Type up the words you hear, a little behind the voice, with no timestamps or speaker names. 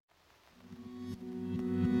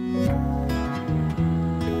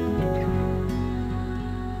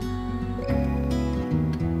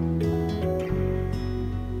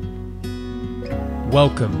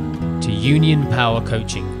Welcome to Union Power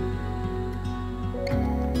Coaching,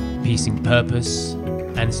 piecing purpose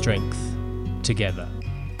and strength together.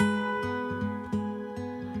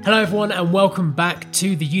 Hello everyone and welcome back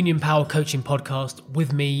to the Union Power Coaching Podcast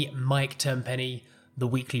with me, Mike Turnpenny, the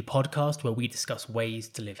weekly podcast where we discuss ways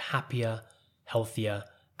to live happier, healthier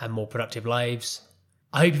and more productive lives.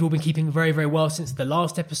 I hope you've all been keeping very, very well since the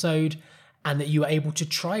last episode and that you were able to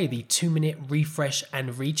try the 2-minute refresh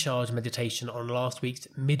and recharge meditation on last week's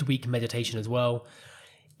midweek meditation as well.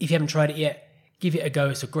 If you haven't tried it yet, give it a go.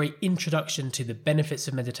 It's a great introduction to the benefits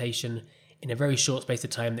of meditation in a very short space of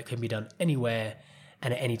time that can be done anywhere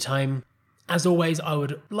and at any time. As always, I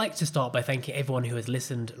would like to start by thanking everyone who has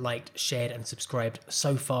listened, liked, shared and subscribed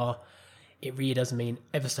so far. It really does mean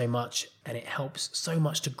ever so much and it helps so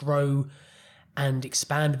much to grow and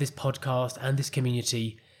expand this podcast and this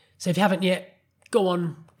community. So if you haven't yet, go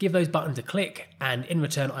on, give those buttons a click, and in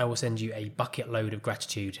return, I will send you a bucket load of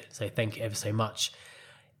gratitude. So thank you ever so much.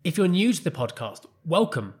 If you're new to the podcast,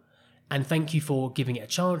 welcome, and thank you for giving it a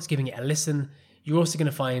chance, giving it a listen. You're also going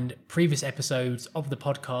to find previous episodes of the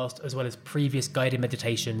podcast, as well as previous guided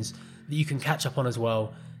meditations that you can catch up on as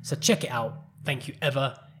well. So check it out. Thank you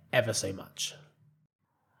ever so much.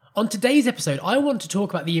 On today's episode, I want to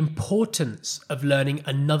talk about the importance of learning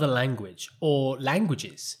another language or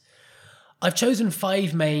languages. I've chosen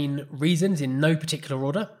 5 main reasons in no particular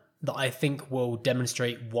order that I think will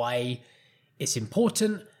demonstrate why it's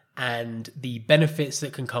important and the benefits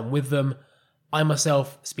that can come with them. I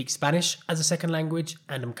myself speak Spanish as a second language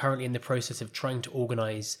and I'm currently in the process of trying to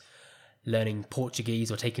organise learning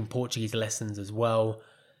Portuguese or taking Portuguese lessons as well.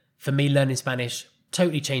 For me, learning Spanish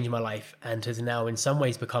totally changed my life and has now in some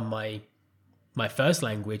ways become my first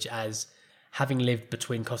language, as having lived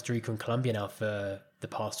between Costa Rica and Colombia now for the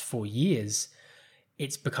past 4 years,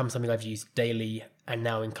 it's become something I've used daily, and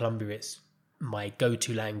now in Colombia it's my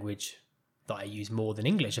go-to language that I use more than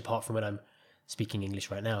English, apart from when I'm speaking English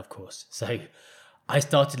right now, of course. So I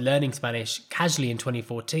started learning Spanish casually in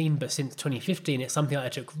 2014, but since 2015 it's something that I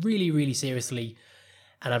took really seriously,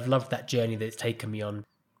 and I've loved that journey that it's taken me on.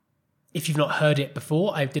 If you've not heard it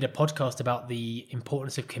before, I did a podcast about the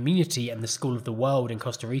importance of community and the School of the World in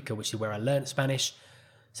Costa Rica, which is where I learned Spanish.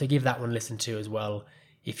 So give that one a listen to as well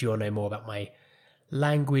if you want to know more about my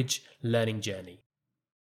language learning journey.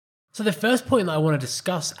 So the first point that I want to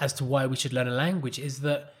discuss as to why we should learn a language is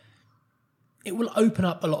that it will open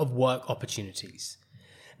up a lot of work opportunities.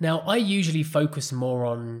 Now, I usually focus more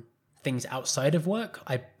on things outside of work.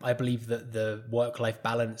 I believe that the work-life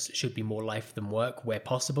balance should be more life than work where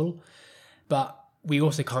possible. But we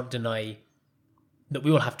also can't deny that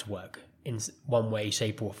we all have to work in one way,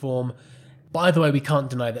 shape or form. But either way, we can't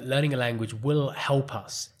deny that learning a language will help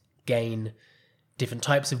us gain different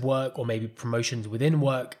types of work or maybe promotions within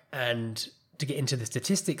work. And to get into the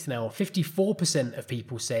statistics now, 54% of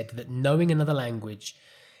people said that knowing another language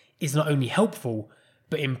is not only helpful,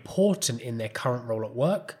 but important in their current role at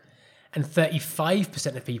work. And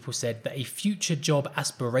 35% of people said that a future job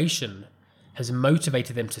aspiration has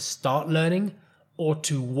motivated them to start learning or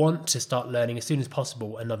to want to start learning as soon as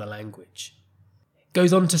possible another language. It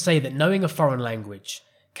goes on to say that knowing a foreign language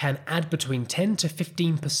can add between 10 to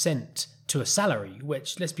 15% to a salary,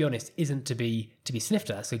 which, let's be honest, isn't to be sniffed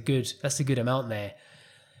at. That's a good amount there.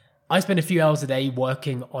 I spend a few hours a day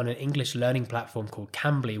working on an English learning platform called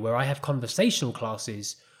Cambly, where I have conversational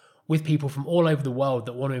classes with people from all over the world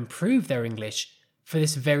that want to improve their English for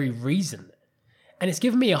this very reason. And it's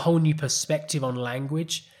given me a whole new perspective on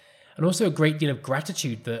language and also a great deal of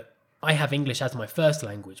gratitude that I have English as my first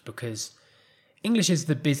language, because English is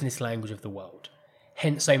the business language of the world.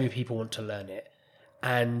 Hence, so many people want to learn it.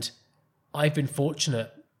 And I've been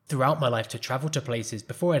fortunate throughout my life to travel to places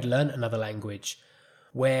before I'd learned another language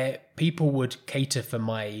where people would cater for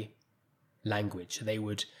my language. They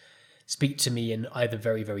would speak to me in either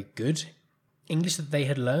very good English that they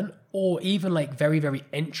had learned, or even like very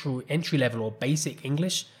entry level or basic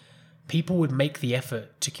English. People would make the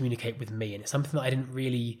effort to communicate with me, and it's something that I didn't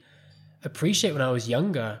really appreciate when I was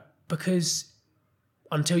younger, because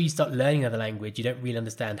until you start learning another language, you don't really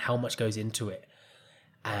understand how much goes into it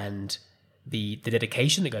and the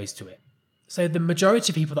dedication that goes to it. So the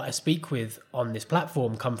majority of people that I speak with on this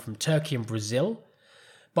platform come from Turkey and Brazil,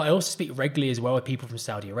 but I also speak regularly as well with people from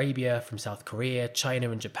Saudi Arabia, from South Korea,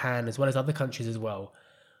 China and Japan, as well as other countries as well,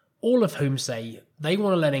 all of whom say they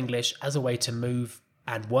want to learn English as a way to move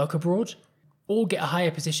and work abroad or get a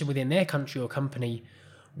higher position within their country or company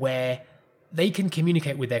where they can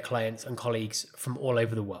communicate with their clients and colleagues from all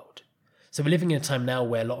over the world. So we're living in a time now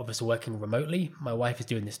where a lot of us are working remotely. My wife is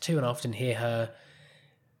doing this too, and I often hear her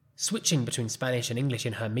switching between Spanish and English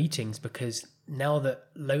in her meetings, because now that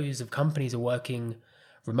loads of companies are working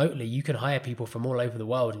remotely, you can hire people from all over the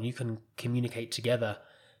world and you can communicate together,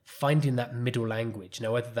 finding that middle language.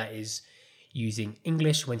 Now, whether that is using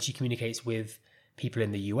English when she communicates with people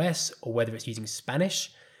in the US, or whether it's using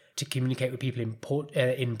Spanish to communicate with people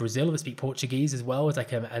in Brazil that speak Portuguese as well as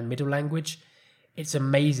like a middle language. It's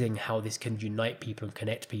amazing how this can unite people and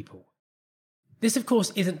connect people. This, of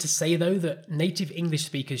course, isn't to say, though, that native English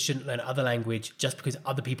speakers shouldn't learn other language just because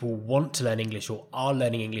other people want to learn English or are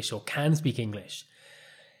learning English or can speak English.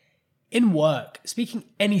 In work, speaking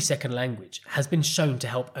any second language has been shown to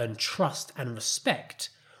help earn trust and respect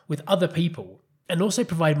with other people, and also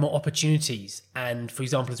provide more opportunities and, for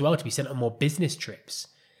example, as well, to be sent on more business trips.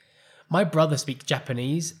 My brother speaks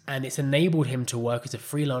Japanese, and it's enabled him to work as a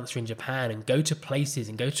freelancer in Japan and go to places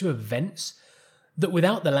and go to events that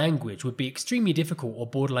without the language would be extremely difficult or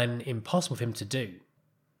borderline impossible for him to do.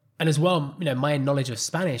 And as well, my knowledge of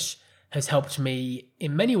Spanish has helped me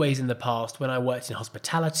in many ways in the past when I worked in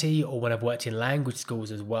hospitality or when I've worked in language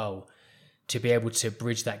schools as well, to be able to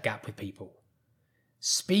bridge that gap with people.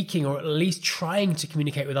 Speaking, or at least trying to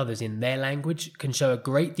communicate with others in their language, can show a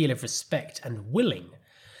great deal of respect and willing,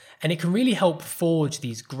 and it can really help forge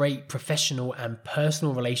these great professional and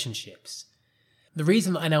personal relationships. The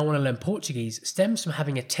reason that I now want to learn Portuguese stems from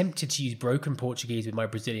having attempted to use broken Portuguese with my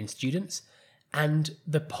Brazilian students and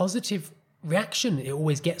the positive reaction it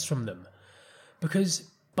always gets from them.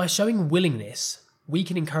 Because by showing willingness, we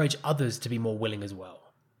can encourage others to be more willing as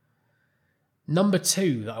well. Number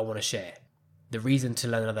 2 that I want to share, the reason to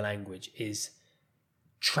learn another language, is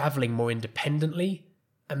traveling more independently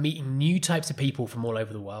and meeting new types of people from all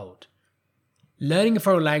over the world. Learning a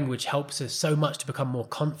foreign language helps us so much to become more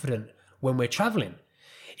confident when we're traveling.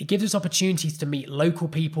 It gives us opportunities to meet local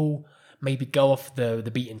people, maybe go off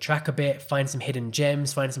the beaten track a bit, find some hidden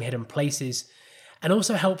gems, find some hidden places, and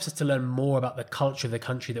also helps us to learn more about the culture of the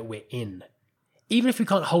country that we're in. Even if we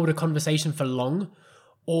can't hold a conversation for long,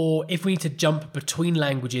 or if we need to jump between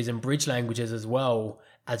languages and bridge languages as well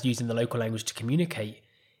as using the local language to communicate,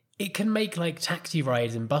 it can make like taxi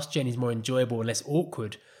rides and bus journeys more enjoyable and less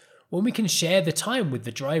awkward when we can share the time with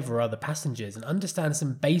the driver or other passengers and understand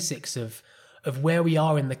some basics of where we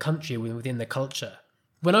are in the country within the culture.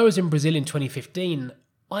 When I was in Brazil in 2015,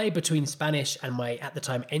 between Spanish and my, at the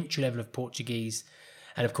time, entry level of Portuguese,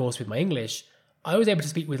 and of course with my English, I was able to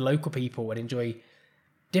speak with local people and enjoy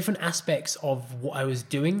different aspects of what I was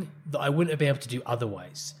doing that I wouldn't have been able to do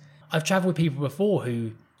otherwise. I've travelled with people before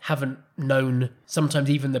who haven't known sometimes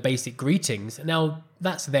even the basic greetings. Now,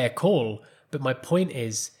 that's their call, but my point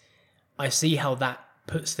is, I see how that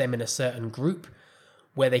puts them in a certain group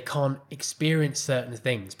where they can't experience certain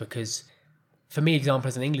things. Because for me, example,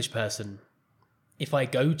 as an English person, if I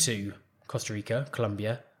go to Costa Rica,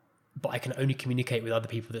 Colombia, but I can only communicate with other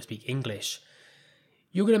people that speak English,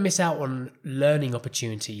 you're going to miss out on learning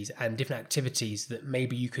opportunities and different activities that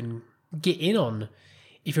maybe you can get in on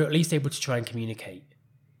if you're at least able to try and communicate.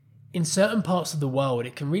 In certain parts of the world,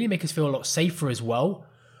 it can really make us feel a lot safer as well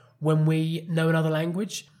when we know another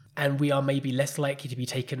language, and we are maybe less likely to be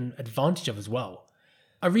taken advantage of as well.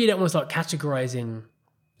 I really don't want to start categorizing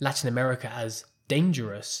Latin America as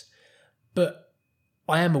dangerous, but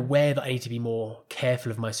I am aware that I need to be more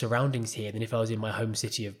careful of my surroundings here than if I was in my home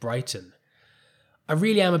city of Brighton. I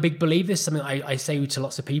really am a big believer. This is something I say to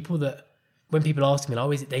lots of people, that when people ask me,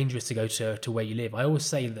 is it dangerous to go to where you live? I always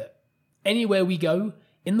say that anywhere we go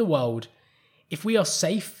in the world, if we are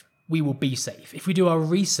safe, we will be safe. If we do our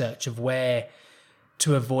research of where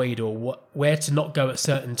to avoid or where to not go at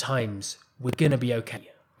certain times, we're going to be okay.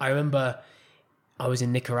 I remember I was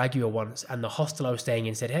in Nicaragua once, and the hostel I was staying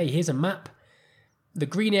in said, hey, here's a map. The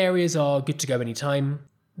green areas are good to go anytime.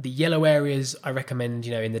 The yellow areas I recommend,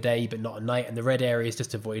 in the day, but not at night. And the red areas,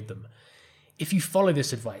 just avoid them. If you follow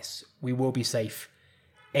this advice, we will be safe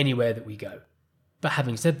anywhere that we go. But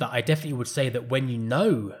having said that, I definitely would say that when you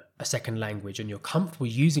know a second language and you're comfortable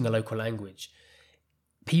using a local language,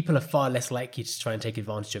 people are far less likely to try and take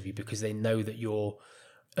advantage of you because they know that you're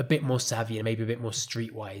a bit more savvy and maybe a bit more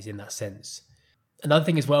streetwise in that sense. Another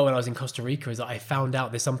thing as well, when I was in Costa Rica, is that I found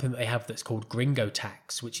out there's something that they have that's called gringo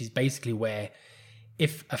tax, which is basically where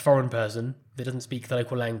if a foreign person that doesn't speak the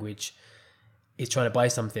local language is trying to buy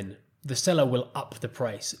something, the seller will up the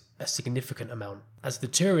price a significant amount, as the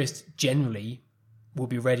tourist generally will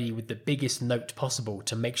be ready with the biggest note possible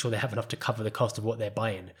to make sure they have enough to cover the cost of what they're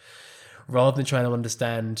buying, rather than trying to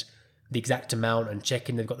understand the exact amount and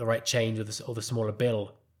checking they've got the right change or the smaller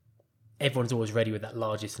bill. Everyone's always ready with that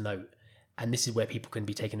largest note, and this is where people can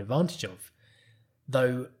be taken advantage of.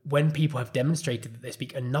 Though when people have demonstrated that they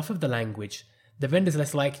speak enough of the language, the vendor's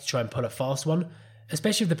less likely to try and pull a fast one,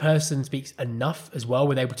 especially if the person speaks enough as well,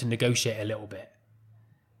 we're able to negotiate a little bit.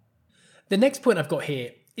 The next point I've got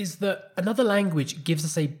here is that another language gives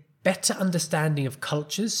us a better understanding of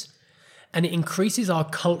cultures, and it increases our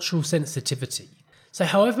cultural sensitivity. So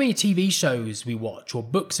however many TV shows we watch or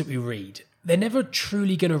books that we read, they're never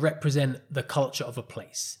truly going to represent the culture of a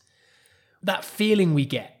place. That feeling we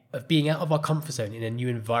get of being out of our comfort zone in a new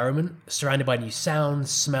environment, surrounded by new sounds,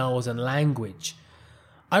 smells, and language.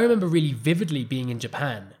 I remember really vividly being in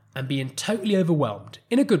Japan and being totally overwhelmed,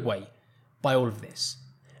 in a good way, by all of this.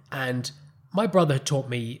 And my brother had taught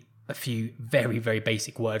me a few very, very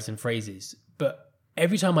basic words and phrases, but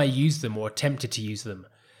every time I used them or attempted to use them,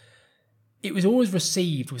 it was always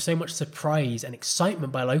received with so much surprise and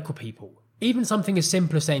excitement by local people, even something as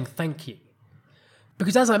simple as saying thank you.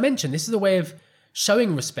 Because as I mentioned, this is a way of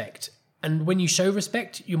showing respect, and when you show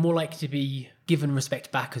respect, you're more likely to be given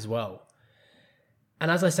respect back as well.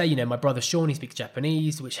 And as I say, my brother Sean, he speaks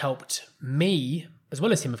Japanese, which helped me, as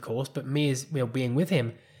well as him of course, but me as being with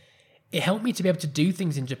him, it helped me to be able to do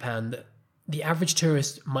things in Japan that the average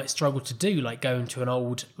tourist might struggle to do, like going to an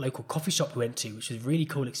old local coffee shop we went to, which was a really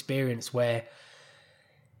cool experience where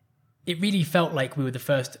it really felt like we were the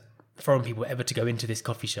first foreign people ever to go into this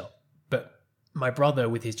coffee shop. But my brother,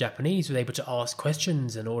 with his Japanese, was able to ask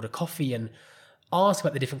questions and order coffee and ask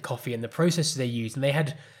about the different coffee and the processes they use. And they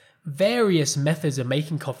had various methods of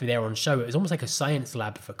making coffee there on show. It was almost like a science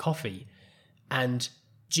lab for coffee. And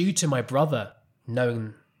due to my brother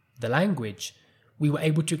knowing the language, we were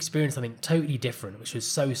able to experience something totally different, which was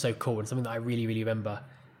so, so cool and something that I really, really remember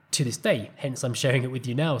to this day. Hence, I'm sharing it with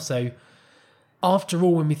you now. So after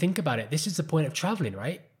all, when we think about it, this is the point of traveling,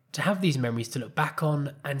 right? To have these memories to look back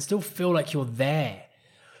on and still feel like you're there.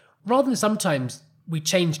 Rather than sometimes we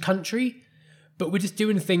change country, but we're just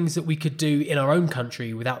doing things that we could do in our own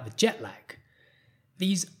country without the jet lag.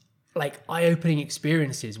 These eye-opening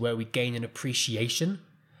experiences where we gain an appreciation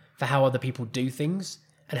for how other people do things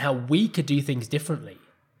and how we could do things differently.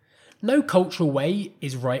 No cultural way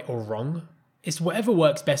is right or wrong. It's whatever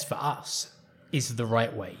works best for us is the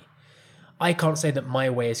right way. I can't say that my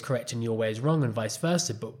way is correct and your way is wrong and vice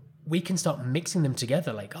versa, but we can start mixing them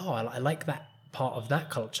together. I like that part of that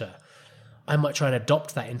culture. I might try and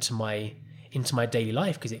adopt that into my daily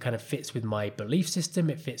life because it kind of fits with my belief system,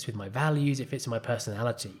 it fits with my values, it fits with my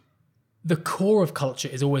personality. The core of culture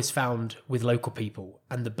is always found with local people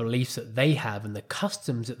and the beliefs that they have and the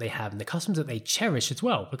customs that they have and the customs that they cherish as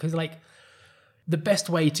well. Because the best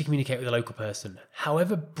way to communicate with a local person,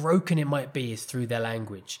 however broken it might be, is through their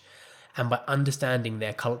language and by understanding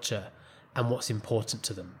their culture and what's important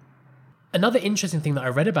to them. Another interesting thing that I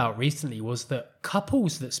read about recently was that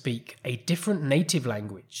couples that speak a different native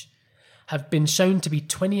language have been shown to be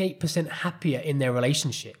 28% happier in their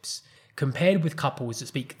relationships compared with couples that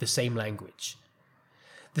speak the same language.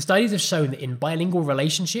 The studies have shown that in bilingual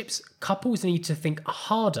relationships, couples need to think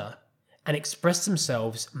harder and express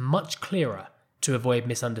themselves much clearer to avoid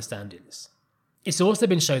misunderstandings. It's also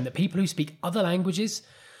been shown that people who speak other languages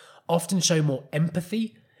often show more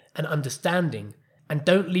empathy and understanding and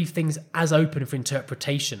don't leave things as open for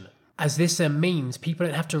interpretation, as this means people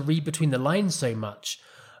don't have to read between the lines so much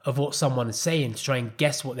of what someone is saying to try and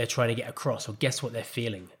guess what they're trying to get across or guess what they're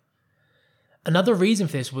feeling. Another reason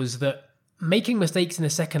for this was that making mistakes in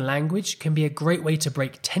a second language can be a great way to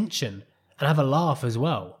break tension and have a laugh as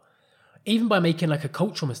well. Even by making a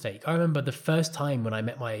cultural mistake. I remember the first time when I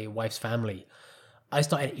met my wife's family, I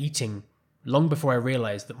started eating long before I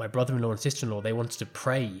realised that my brother-in-law and sister-in-law, they wanted to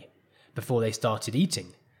pray before they started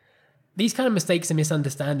eating. These kind of mistakes and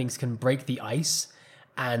misunderstandings can break the ice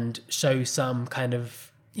and show some kind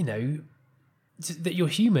of, that you're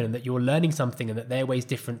human and that you're learning something and that their way is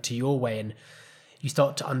different to your way, and you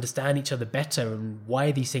start to understand each other better and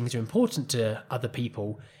why these things are important to other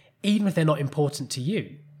people, even if they're not important to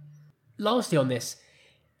you. Lastly on this,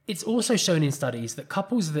 it's also shown in studies that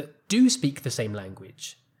couples that do speak the same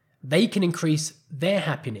language, they can increase their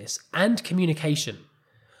happiness and communication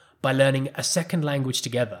by learning a second language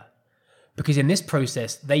together. Because in this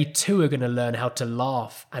process, they too are going to learn how to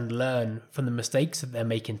laugh and learn from the mistakes that they're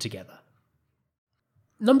making together.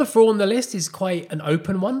 Number 4 on the list is quite an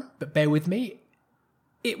open one, but bear with me.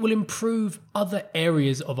 It will improve other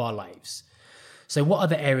areas of our lives. So what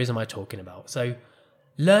other areas am I talking about? So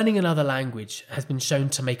learning another language has been shown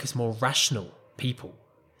to make us more rational people.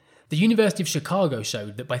 The University of Chicago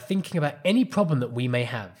showed that by thinking about any problem that we may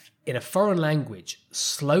have in a foreign language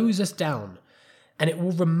slows us down, and it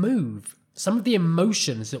will remove some of the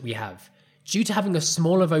emotions that we have due to having a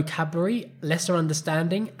smaller vocabulary, lesser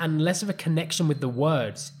understanding, and less of a connection with the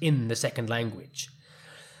words in the second language.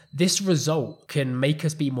 This result can make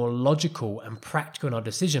us be more logical and practical in our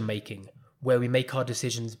decision making, where we make our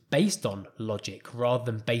decisions based on logic rather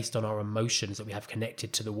than based on our emotions that we have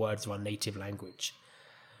connected to the words of our native language.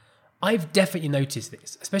 I've definitely noticed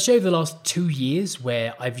this, especially over the last 2 years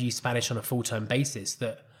where I've used Spanish on a full-time basis,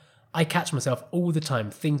 that I catch myself all the time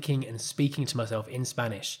thinking and speaking to myself in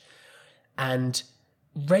Spanish. And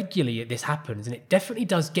regularly this happens, and it definitely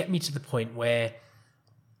does get me to the point where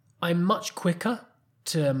I'm much quicker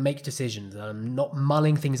to make decisions. I'm not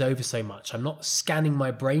mulling things over so much. I'm not scanning my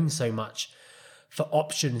brain so much for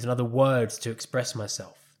options and other words to express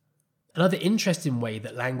myself. Another interesting way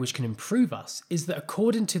that language can improve us is that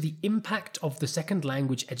according to the impact of the second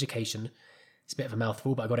language education, it's a bit of a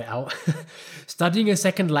mouthful, but I got it out, studying a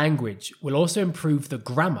second language will also improve the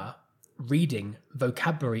grammar, reading,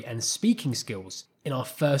 vocabulary, and speaking skills in our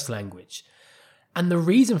first language. And the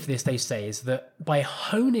reason for this, they say, is that by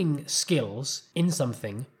honing skills in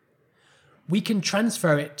something, we can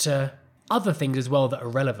transfer it to other things as well that are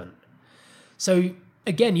relevant. So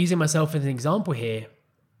again, using myself as an example here,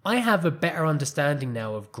 I have a better understanding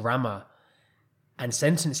now of grammar and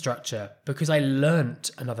sentence structure because I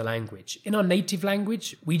learnt another language. In our native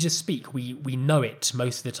language, we just speak. We know it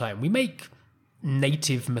most of the time. We make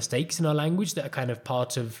native mistakes in our language that are kind of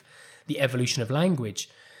part of the evolution of language.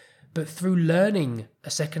 But through learning a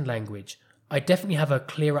second language, I definitely have a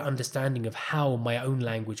clearer understanding of how my own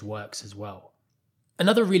language works as well.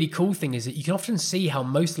 Another really cool thing is that you can often see how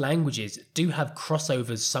most languages do have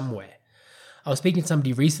crossovers somewhere. I was speaking to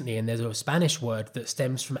somebody recently and there's a Spanish word that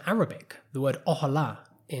stems from Arabic. The word ojalá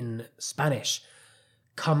in Spanish,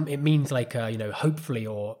 it means like, hopefully,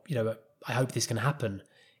 or, I hope this can happen.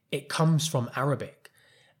 It comes from Arabic.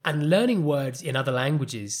 And learning words in other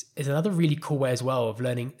languages is another really cool way as well of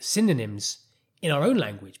learning synonyms in our own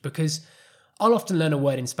language, because I'll often learn a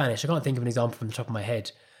word in Spanish. I can't think of an example from the top of my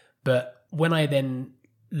head, but when I then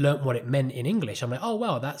learnt what it meant in English, I'm like, oh,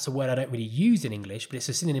 wow, that's a word I don't really use in English, but it's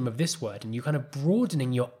a synonym of this word. And you're kind of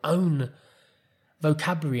broadening your own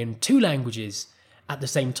vocabulary in two languages at the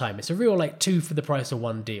same time. It's a real two for the price of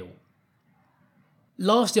one deal.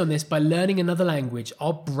 Lastly on this, by learning another language,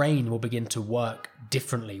 our brain will begin to work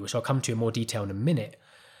differently, which I'll come to in more detail in a minute.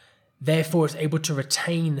 Therefore, it's able to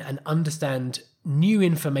retain and understand new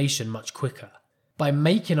information much quicker. By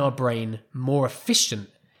making our brain more efficient,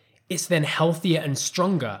 it's then healthier and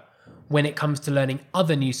stronger when it comes to learning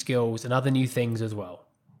other new skills and other new things as well.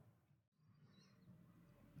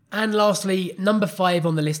 And lastly, number 5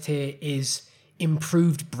 on the list here is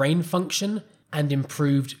improved brain function and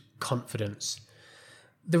improved confidence.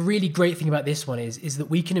 The really great thing about this one is that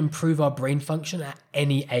we can improve our brain function at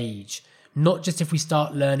any age, not just if we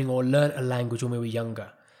start learning or learn a language when we were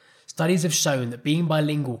younger. Studies have shown that being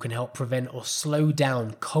bilingual can help prevent or slow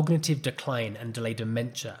down cognitive decline and delay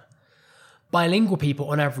dementia. Bilingual people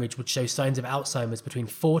on average would show signs of Alzheimer's between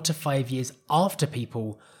 4 to 5 years after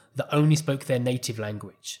people that only spoke their native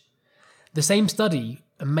language. The same study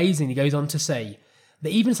amazingly goes on to say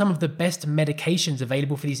that even some of the best medications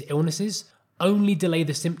available for these illnesses only delay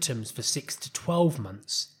the symptoms for 6 to 12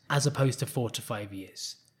 months, as opposed to 4 to 5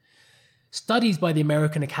 years. Studies by the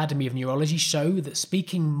American Academy of Neurology show that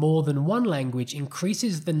speaking more than one language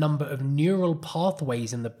increases the number of neural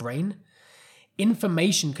pathways in the brain.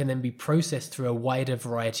 Information can then be processed through a wider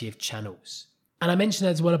variety of channels. And I mentioned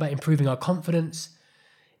as well about improving our confidence.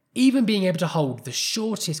 Even being able to hold the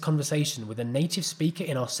shortest conversation with a native speaker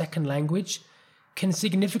in our second language can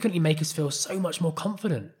significantly make us feel so much more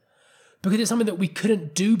confident, because it's something that we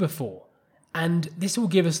couldn't do before. And this will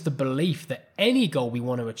give us the belief that any goal we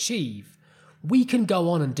want to achieve, we can go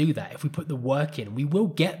on and do that. If we put the work in, we will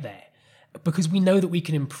get there, because we know that we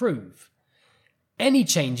can improve. Any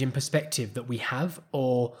change in perspective that we have,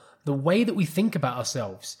 or the way that we think about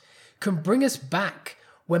ourselves, can bring us back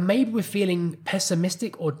when maybe we're feeling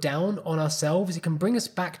pessimistic or down on ourselves. It can bring us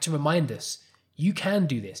back to remind us, you can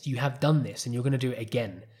do this, you have done this, and you're going to do it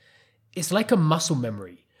again. It's like a muscle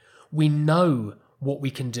memory. We know what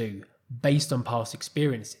we can do based on past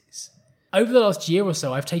experiences. Over the last year or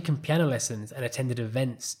so, I've taken piano lessons and attended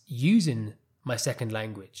events using my second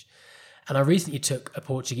language. And I recently took a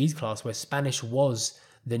Portuguese class where Spanish was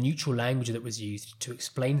the neutral language that was used to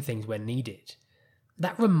explain things when needed.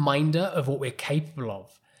 That reminder of what we're capable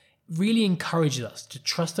of really encourages us to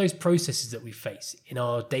trust those processes that we face in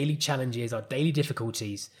our daily challenges, our daily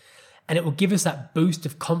difficulties, and it will give us that boost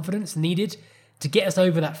of confidence needed to get us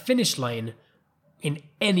over that finish line in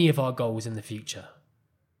any of our goals in the future.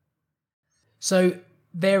 So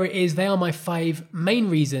there it is. They are my 5 main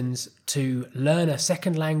reasons to learn a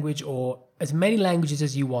second language, or as many languages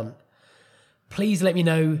as you want. Please let me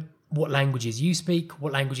know what languages you speak,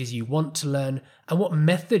 what languages you want to learn, and what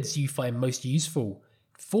methods you find most useful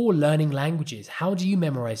for learning languages. How do you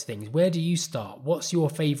memorize things? Where do you start? What's your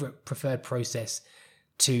favorite preferred process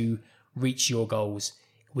to reach your goals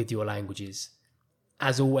with your languages?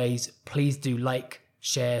 As always, please do like,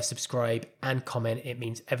 share, subscribe, and comment. It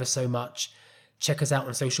means ever so much. Check us out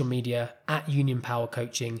on social media at Union Power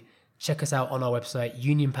Coaching. Check us out on our website,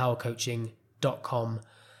 unionpowercoaching.com.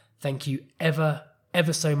 Thank you ever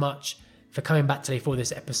so much for coming back today for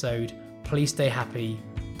this episode. Please stay happy.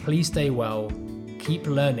 Please stay well. Keep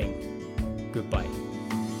learning. Goodbye.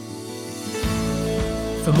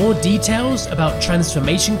 For more details about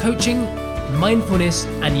transformation coaching, mindfulness,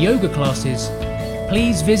 and yoga classes,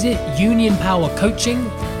 please visit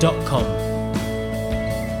unionpowercoaching.com.